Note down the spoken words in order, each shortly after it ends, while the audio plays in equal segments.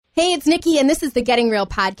Hey, it's Nikki, and this is the Getting Real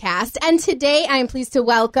podcast. And today I am pleased to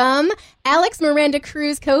welcome Alex Miranda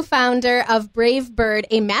Cruz, co-founder of Brave Bird,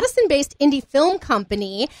 a Madison-based indie film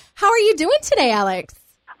company. How are you doing today, Alex?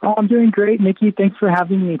 Oh, I'm doing great, Nikki. Thanks for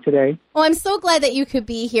having me today. Well, I'm so glad that you could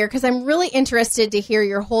be here because I'm really interested to hear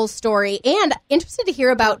your whole story and interested to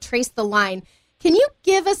hear about Trace the Line. Can you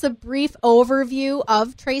give us a brief overview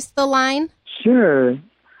of Trace the Line? Sure.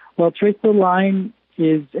 Well, Trace the Line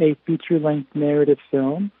is a feature-length narrative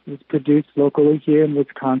film. It's produced locally here in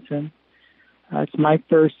Wisconsin. It's my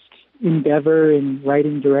first endeavor in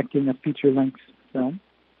writing, directing a feature-length film.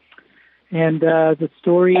 And the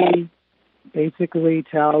story basically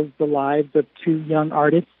tells the lives of two young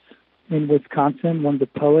artists in Wisconsin. One's a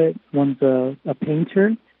poet, one's a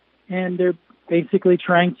painter. And they're basically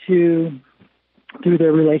trying to, through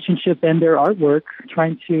their relationship and their artwork,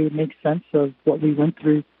 trying to make sense of what we went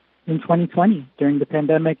through in 2020 during the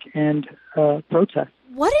pandemic and protests.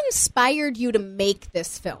 What inspired you to make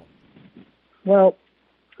this film? Well,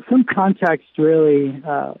 some context really,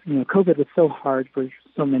 COVID was so hard for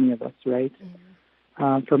so many of us, right?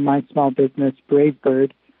 Mm-hmm. For my small business, Brave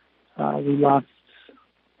Bird, we lost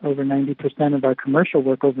over 90% of our commercial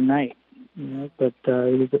work overnight. But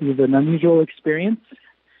it was an unusual experience.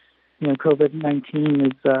 COVID-19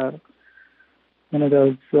 is one of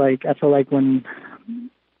those, I feel like when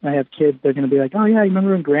I have kids, they're going to be like, oh, yeah, you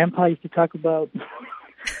remember when Grandpa used to talk about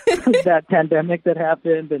that pandemic that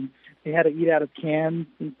happened and they had to eat out of cans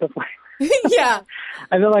and stuff like that? Yeah.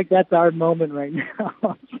 I feel like that's our moment right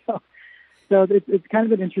now. So it's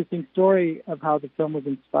kind of an interesting story of how the film was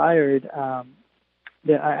inspired. I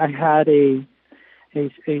had a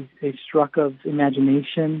struck of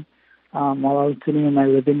imagination while I was sitting in my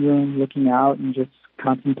living room looking out and just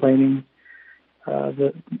contemplating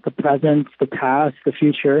the present, the past, the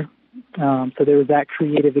future. So there was that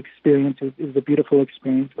creative experience. It was a beautiful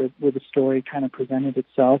experience where the story kind of presented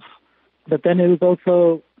itself. But then it was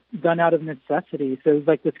also done out of necessity. So it was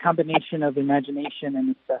like this combination of imagination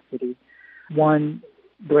and necessity. One,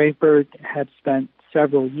 Brave Bird had spent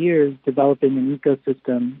several years developing an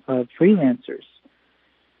ecosystem of freelancers.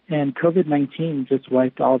 And COVID-19 just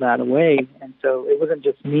wiped all that away. And so it wasn't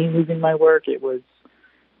just me losing my work. It was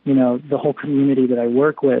the whole community that I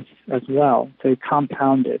work with as well. So it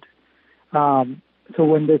compounded. So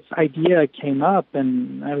when this idea came up,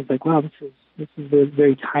 and I was like, wow, this is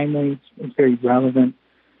very timely. It's very relevant.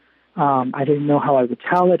 I didn't know how I would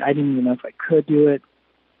tell it. I didn't even know if I could do it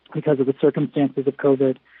because of the circumstances of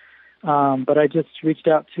COVID. But I just reached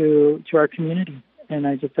out to our community, and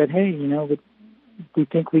I just said, hey, we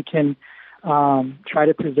think we can try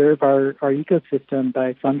to preserve our ecosystem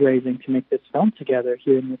by fundraising to make this film together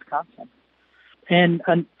here in Wisconsin. And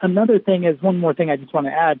another thing is, one more thing I just want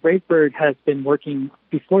to add, Brave Bird has been working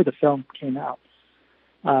before the film came out.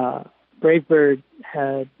 Brave Bird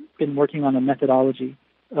had been working on a methodology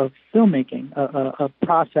of filmmaking, a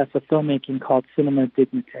process of filmmaking called cinema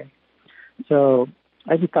dignité. So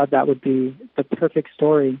I just thought that would be the perfect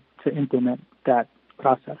story to implement that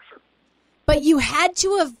process. But you had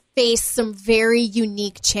to have faced some very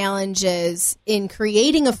unique challenges in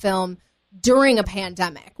creating a film during a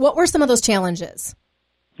pandemic. What were some of those challenges?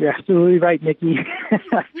 You're absolutely right, Nikki.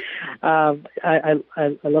 I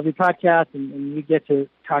love your podcast, and you get to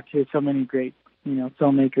talk to so many great,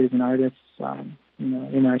 filmmakers and artists,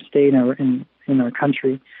 in our state and in our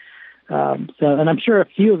country. And I'm sure a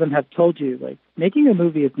few of them have told you, like, making a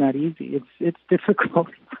movie is not easy. It's difficult.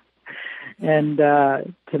 And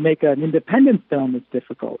to make an independent film is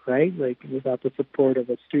difficult, right? Like, without the support of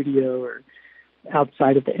a studio or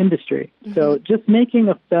outside of the industry. Mm-hmm. So just making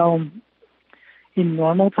a film in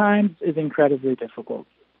normal times is incredibly difficult.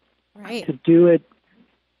 Right. To do it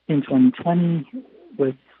in 2020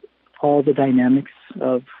 with all the dynamics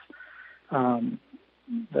of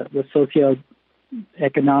the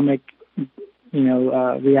socio-economic,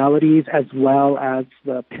 realities as well as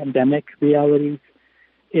the pandemic realities,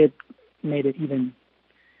 it made it even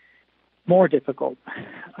more difficult.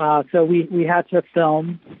 So we had to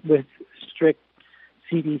film with strict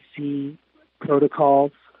CDC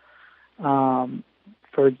protocols.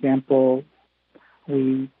 For example,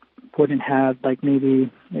 we wouldn't have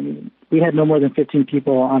we had no more than 15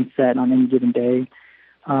 people on set on any given day.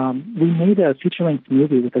 We made a feature-length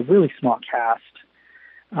movie with a really small cast.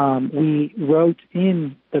 We wrote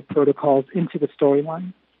in the protocols into the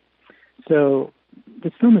storyline. So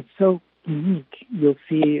this film is so unique. You'll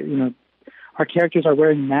see, our characters are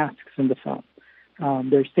wearing masks in the film.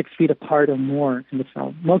 They're 6 feet apart or more in the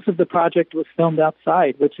film. Most of the project was filmed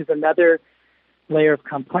outside, which is another layer of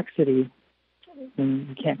complexity when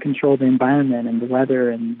you can't control the environment and the weather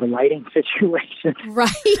and the lighting situation.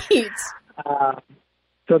 Right.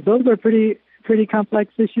 So those are pretty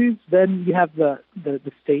complex issues. Then you have the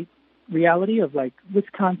state reality of like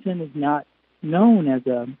Wisconsin is not known as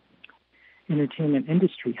a entertainment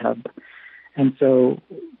industry hub. And so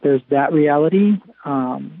there's that reality.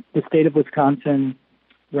 The state of Wisconsin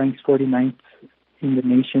ranks 49th in the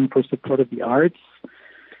nation for support of the arts.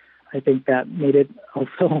 I think that made it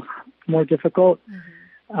also more difficult.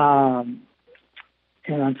 Mm-hmm.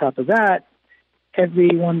 And on top of that,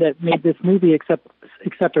 everyone that made this movie, except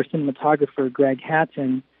our cinematographer, Greg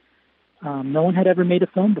Hatton, no one had ever made a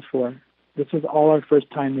film before. This was all our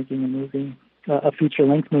first time making a movie, a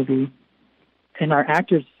feature-length movie. And our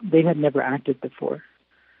actors, they had never acted before.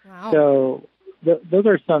 Wow. So those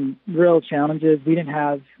are some real challenges. We didn't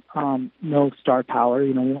have no star power.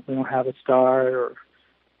 You know, we don't have a star or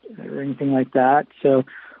anything like that. So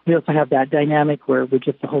we also have that dynamic where we're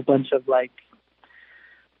just a whole bunch of like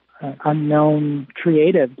unknown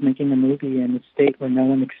creatives making a movie in a state where no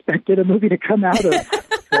one expected a movie to come out of.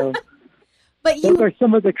 So those are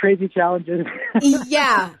some of the crazy challenges.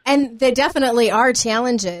 Yeah, and there definitely are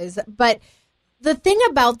challenges. But the thing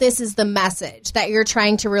about this is the message that you're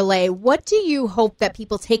trying to relay. What do you hope that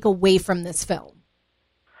people take away from this film?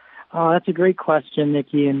 Oh, that's a great question,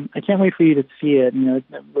 Nikki, and I can't wait for you to see it. You know,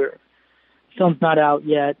 film's not out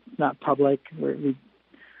yet; it's not public.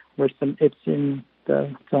 It's in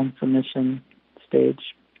the film submission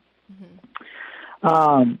stage.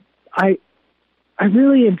 Mm-hmm. I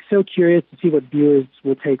really am so curious to see what viewers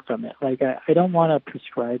will take from it. Like, I don't want to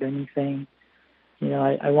prescribe anything. You know,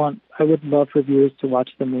 I would love for viewers to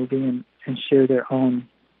watch the movie and share their own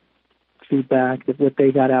feedback of what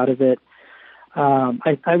they got out of it.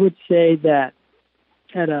 I would say that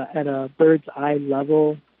at a bird's eye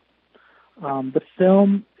level, the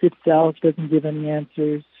film itself doesn't give any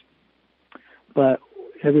answers, but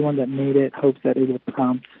everyone that made it hopes that it will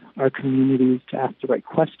prompt our communities to ask the right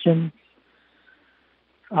questions.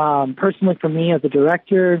 Personally, for me, as a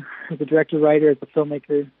director, writer, as a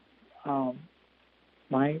filmmaker,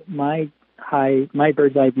 my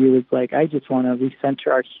bird's eye view is like, I just want to recenter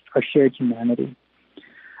our shared humanity,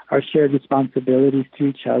 our shared responsibilities to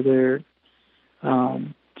each other,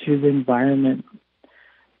 to the environment,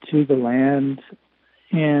 to the land.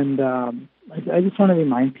 And I just want to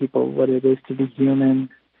remind people what it is to be human.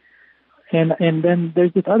 And then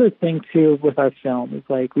there's this other thing, too, with our film. It's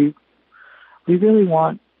like we really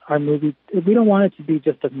want our movie, we don't want it to be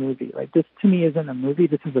just a movie. Like, this, to me, isn't a movie.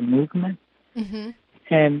 This is a movement. Mm-hmm.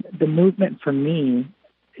 And the movement for me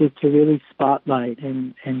is to really spotlight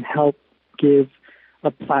and help give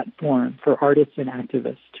a platform for artists and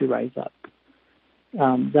activists to rise up.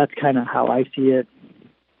 That's kind of how I see it.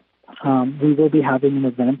 We will be having an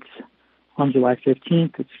event on July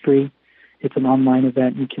 15th. It's free. It's an online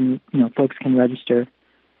event. Folks can register.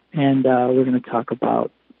 And we're going to talk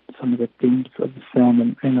about some of the themes of the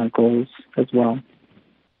film and our goals as well.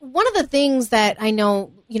 One of the things that I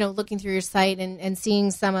know, looking through your site and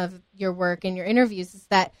seeing some of your work and your interviews is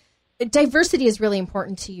that diversity is really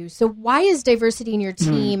important to you. So why is diversity in your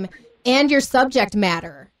team and your subject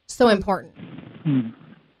matter so important?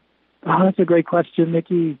 Oh, that's a great question,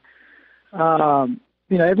 Nikki.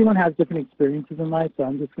 Everyone has different experiences in life, so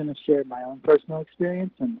I'm just going to share my own personal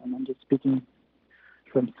experience, and I'm just speaking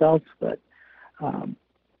from self, but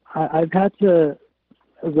I've had to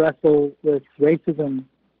wrestle with racism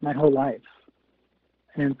my whole life.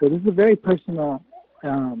 And so this is a very personal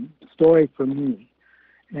story for me,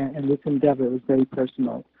 and this endeavor was very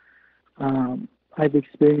personal. I've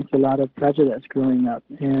experienced a lot of prejudice growing up,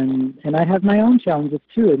 and I have my own challenges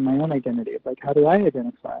too in my own identity. Like, how do I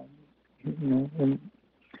identify? And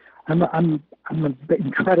I'm an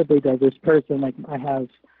incredibly diverse person. Like, I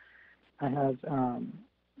have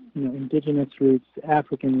indigenous roots,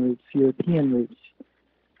 African roots, European roots,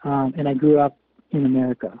 and I grew up in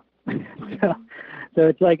America. So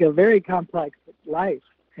it's like a very complex life,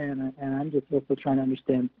 and I'm just also trying to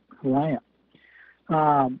understand who I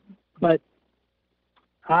am. But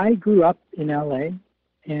I grew up in LA,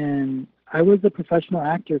 and I was a professional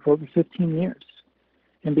actor for over 15 years.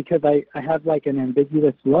 And because I have like an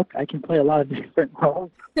ambiguous look, I can play a lot of different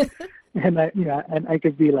roles. And I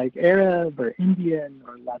could be like Arab or Indian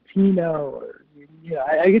or Latino, or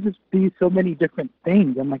I could just be so many different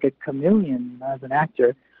things. I'm like a chameleon as an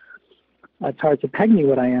actor. It's hard to peg me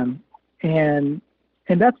what I am, and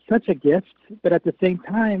that's such a gift. But at the same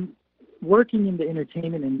time, working in the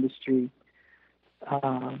entertainment industry,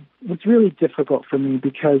 it's really difficult for me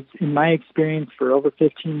because in my experience for over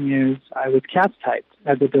 15 years, I was cast typed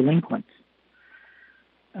as a delinquent.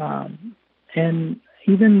 And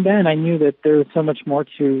even then, I knew that there was so much more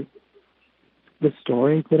to the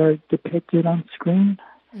stories that are depicted on screen.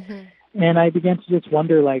 Mm-hmm. And I began to just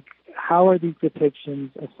wonder, like, how are these depictions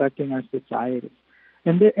affecting our society?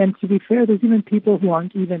 And to be fair, there's even people who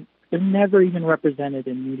they're never even represented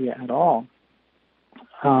in media at all.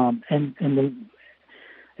 And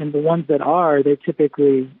the ones that are, they're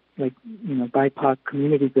typically, like, BIPOC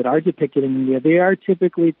communities that are depicted in media, they are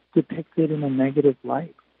typically depicted in a negative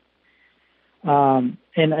light. And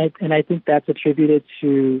I think that's attributed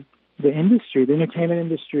to the industry. The entertainment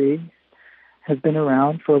industry has been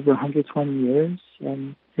around for over 120 years,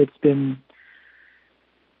 and it's been,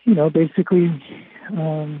 basically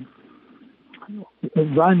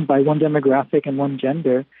run by one demographic and one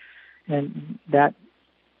gender, and that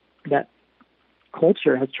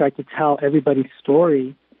culture has tried to tell everybody's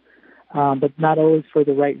story, but not always for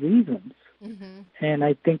the right reasons. Mm-hmm. And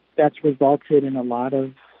I think that's resulted in a lot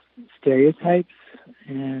of stereotypes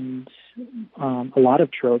and a lot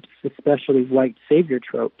of tropes, especially white savior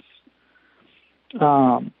tropes.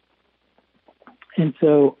 And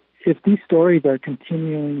so if these stories are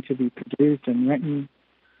continuing to be produced and written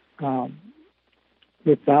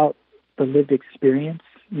without the lived experience,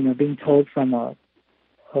 being told from a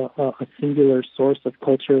singular source of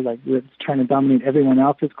culture, like it's trying to dominate everyone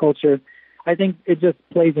else's culture, I think it just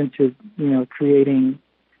plays into, creating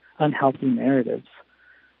unhealthy narratives.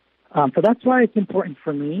 So that's why it's important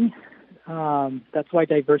for me. That's why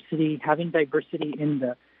having diversity in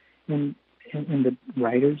the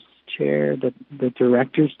writer's chair, the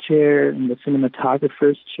director's chair, and the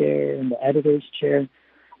cinematographer's chair, and the editor's chair,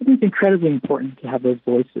 I think it's incredibly important to have those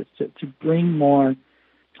voices, to bring more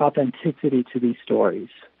authenticity to these stories.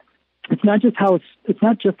 It's not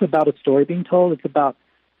just about a story being told. It's about,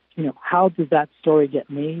 how does that story get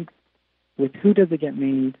made, with who does it get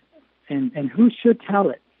made, and who should tell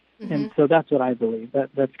it. Mm-hmm. And so that's what I believe.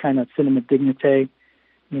 That's kind of cinema dignité.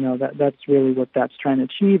 That's really what that's trying to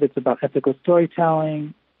achieve. It's about ethical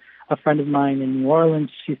storytelling. A friend of mine in New Orleans,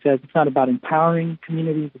 she says it's not about empowering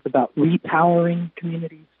communities, it's about repowering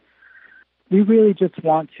communities. We really just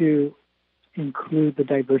want to include the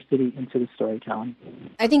diversity into the storytelling.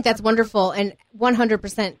 I think that's wonderful and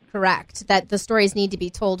 100% correct, that the stories need to be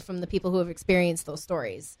told from the people who have experienced those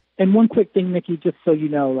stories. And one quick thing, Nikki, just so you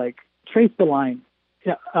know, trace the line.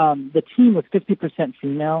 The team was 50%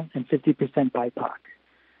 female and 50% BIPOC.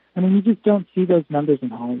 I mean, you just don't see those numbers in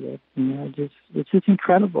Hollywood. It's just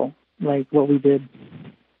incredible, what we did.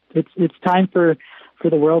 It's time for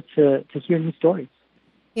the world to hear new stories.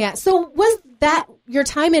 Yeah. So was that your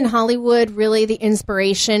time in Hollywood really the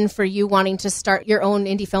inspiration for you wanting to start your own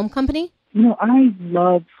indie film company? I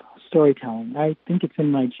love storytelling. I think it's in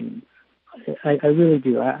my genes. I really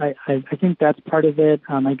do. I think that's part of it.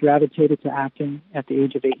 I gravitated to acting at the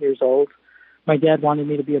age of 8 years old. My dad wanted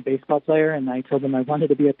me to be a baseball player, and I told him I wanted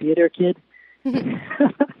to be a theater kid.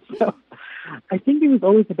 So I think it was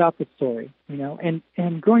always about the story,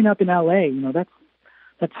 and growing up in LA,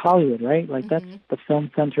 that's Hollywood, right? Mm-hmm. That's the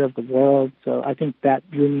film center of the world. So I think that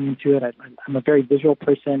drew me into it. I'm a very visual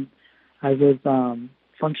person. I was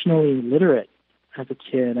functionally literate as a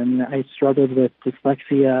kid. I mean, I struggled with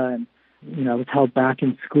dyslexia, and I was held back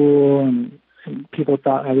in school, and people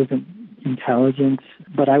thought I wasn't intelligent,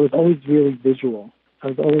 but I was always really visual. I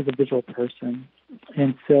was always a visual person.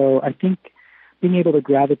 And so I think being able to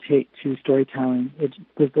gravitate to storytelling, it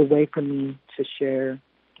was a way for me to share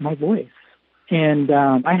my voice. And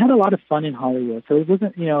I had a lot of fun in Hollywood, so it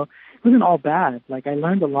wasn't all bad. I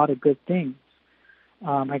learned a lot of good things.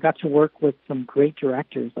 I got to work with some great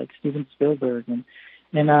directors like Steven Spielberg,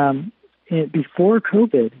 and before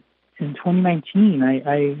COVID, in 2019,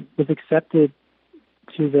 I was accepted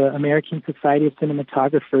to the American Society of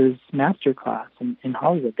Cinematographers Masterclass in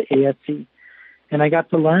Hollywood, the ASC. And I got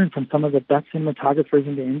to learn from some of the best cinematographers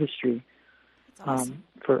in the industry. That's awesome.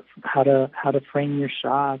 For how to frame your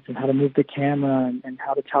shots and how to move the camera and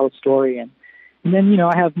how to tell a story. And then,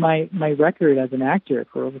 I have my record as an actor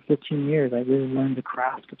for over 15 years. I really learned the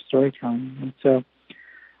craft of storytelling. And so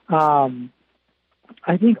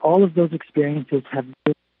I think all of those experiences have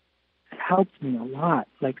really helped me a lot.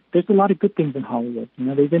 There's a lot of good things in Hollywood.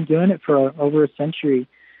 They've been doing it for over a century,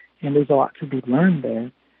 and there's a lot to be learned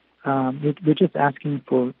there. We're just asking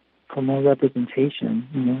for more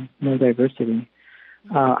representation, more diversity.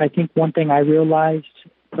 I think one thing I realized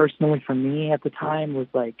personally for me at the time was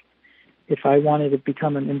if I wanted to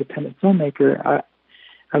become an independent filmmaker,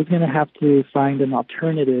 I was going to have to find an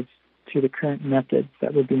alternative to the current methods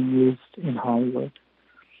that were being used in Hollywood.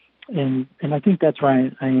 And I think that's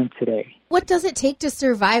where I am today. What does it take to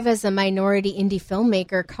survive as a minority indie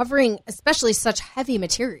filmmaker covering especially such heavy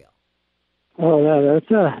material? Oh, yeah,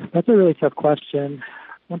 that's a really tough question.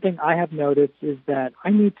 One thing I have noticed is that I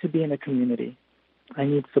need to be in a community. I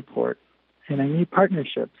need support, and I need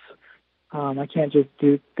partnerships. I can't just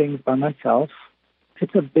do things by myself.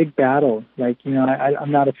 It's a big battle. Like,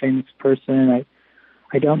 I'm not a famous person.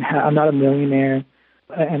 I'm not a millionaire,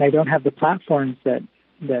 and I don't have the platforms that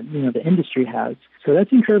the industry has. So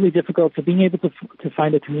that's incredibly difficult. So being able to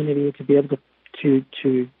find a community, to be able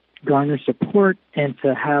to garner support, and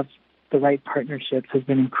to have the right partnerships has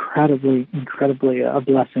been incredibly a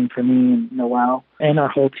blessing for me and Noel and our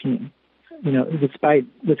whole team. Despite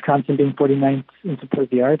Wisconsin being 49th in support of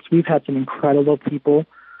the arts, we've had some incredible people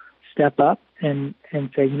step up and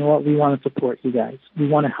say, you know what, we want to support you guys. We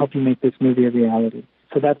want to help you make this movie a reality.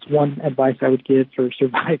 So that's one advice I would give for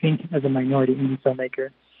surviving as a minority indie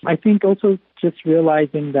filmmaker. I think also just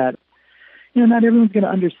realizing that, not everyone's going to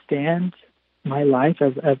understand my life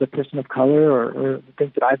as a person of color or the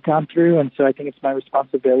things that I've gone through. And so I think it's my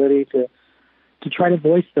responsibility to try to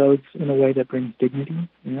voice those in a way that brings dignity,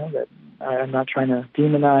 that I'm not trying to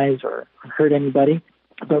demonize or hurt anybody,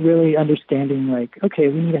 but really understanding like, okay,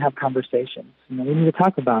 we need to have conversations. We need to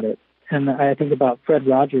talk about it. And I think about Fred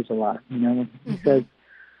Rogers a lot, when he says,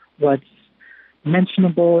 what's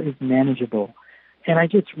mentionable is manageable. And I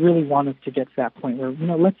just really want us to get to that point where,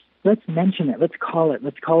 let's mention it. Let's call it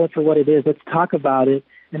for what it is. Let's talk about it.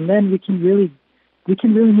 And then we can really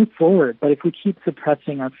move forward. But if we keep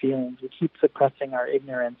suppressing our feelings, we keep suppressing our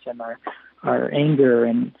ignorance and our anger,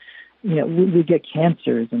 and, we get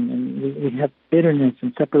cancers and we have bitterness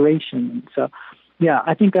and separation. And so, yeah,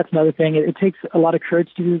 I think that's another thing. It takes a lot of courage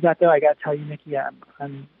to do that, though. I got to tell you, Nikki, I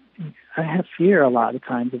have fear a lot of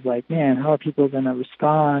times of like, man, how are people going to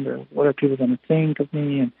respond, or what are people going to think of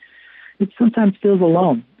me? And it sometimes feels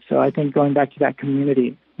alone. So I think going back to that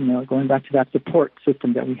community, going back to that support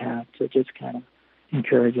system that we have to just kind of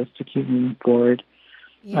encourage us to keep moving forward.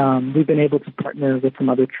 Yeah. We've been able to partner with some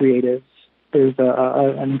other creatives. There's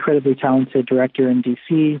an incredibly talented director in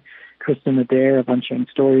D.C., Kristen Adair of Unchained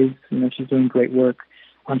Stories. She's doing great work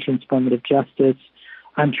on transformative justice.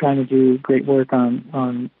 I'm trying to do great work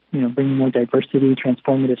on bringing more diversity,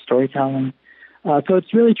 transformative storytelling. So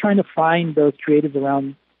it's really trying to find those creatives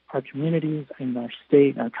around our communities in our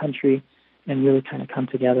state, our country, and really kind of come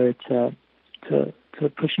together to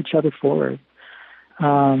push each other forward.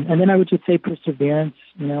 And then I would just say perseverance.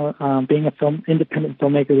 Being independent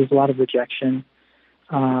filmmaker, there's a lot of rejection.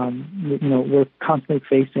 We're constantly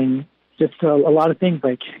facing just a lot of things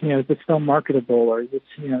like, is this film marketable, or is this,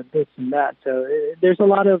 this and that. So there's a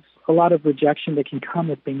lot of rejection that can come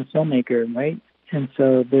with being a filmmaker, right? And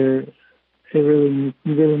so you really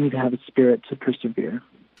need to have a spirit to persevere.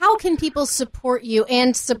 How can people support you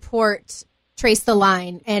and support Trace the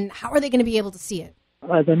Line, and how are they going to be able to see it?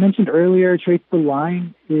 As I mentioned earlier, Trace the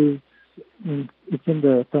Line it's in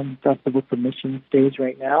the film festival submission stage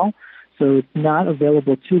right now, so it's not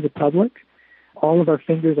available to the public. All of our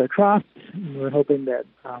fingers are crossed, and we're hoping that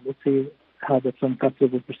we'll see how the film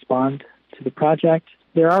festivals respond to the project.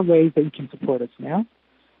 There are ways that you can support us now.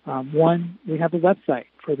 One, we have a website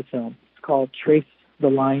for the film. It's called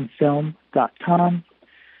tracethelinefilm.com.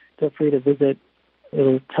 Feel free to visit.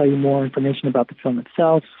 It'll tell you more information about the film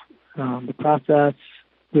itself, the process.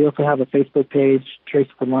 We also have a Facebook page, Trace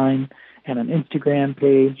the Line, and an Instagram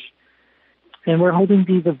page. And we're holding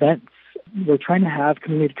these events. We're trying to have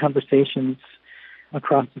community conversations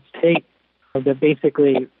across the state that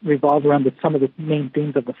basically revolve around some of the main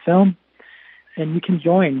themes of the film. And you can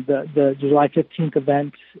join the July 15th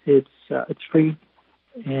event. It's free,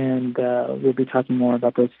 and we'll be talking more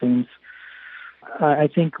about those things. I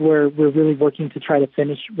think we're really working to try to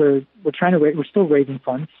finish. We're still raising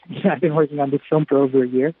funds. I've been working on this film for over a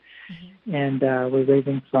year, and we're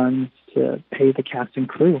raising funds to pay the cast and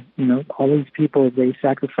crew. All these people, they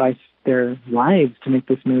sacrifice their lives to make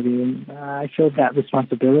this movie, and I feel that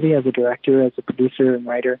responsibility as a director, as a producer and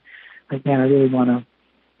writer. Like, man, I really want to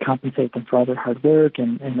compensate them for all their hard work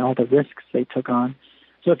and all the risks they took on.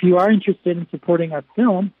 So if you are interested in supporting our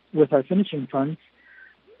film with our finishing funds,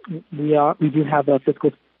 we do have a fiscal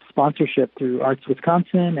sponsorship through Arts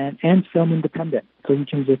Wisconsin and Film Independent. So you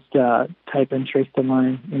can just type in Trace the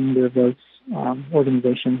Line in either of those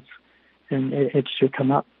organizations, and it should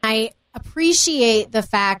come up. I appreciate the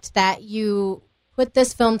fact that you put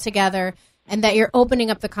this film together and that you're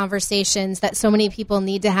opening up the conversations that so many people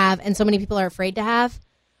need to have and so many people are afraid to have.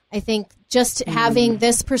 I think just having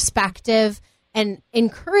this perspective and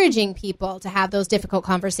encouraging people to have those difficult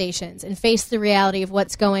conversations and face the reality of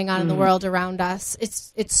what's going on in the world around us,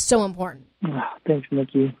 it's so important. Oh, thanks,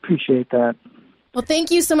 Nikki. Appreciate that. Well,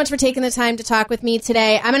 thank you so much for taking the time to talk with me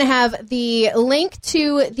today. I'm going to have the link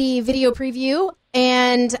to the video preview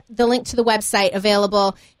and the link to the website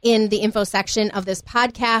available in the info section of this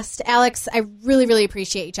podcast. Alex, I really, really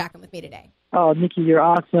appreciate you chatting with me today. Oh, Nikki, you're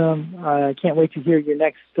awesome. I can't wait to hear your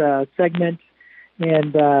next segment.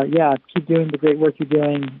 And, keep doing the great work you're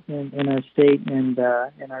doing in our state and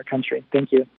in our country. Thank you.